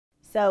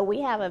So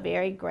we have a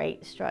very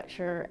great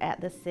structure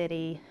at the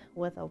city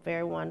with a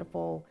very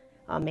wonderful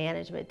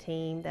management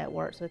team that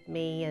works with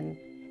me, and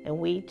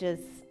we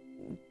just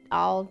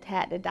all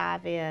had to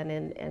dive in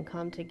and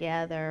come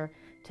together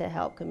to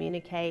help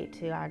communicate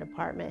to our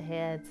department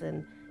heads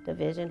and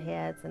division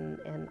heads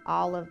and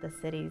all of the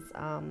city's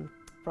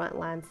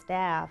frontline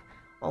staff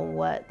on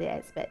what the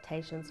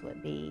expectations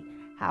would be,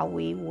 how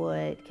we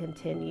would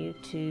continue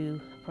to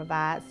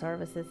provide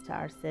services to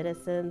our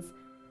citizens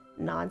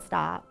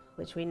nonstop,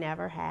 which we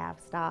never have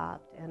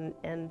stopped,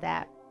 and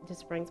that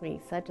just brings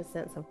me such a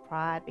sense of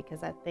pride,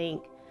 because I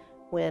think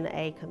when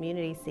a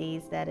community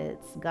sees that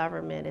its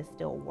government is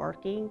still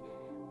working,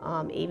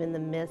 even in the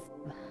midst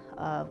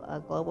of a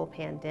global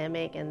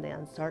pandemic and the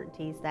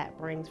uncertainties that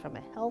brings from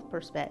a health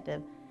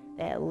perspective,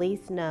 they at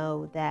least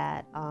know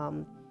that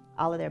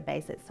all of their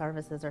basic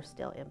services are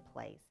still in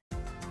place.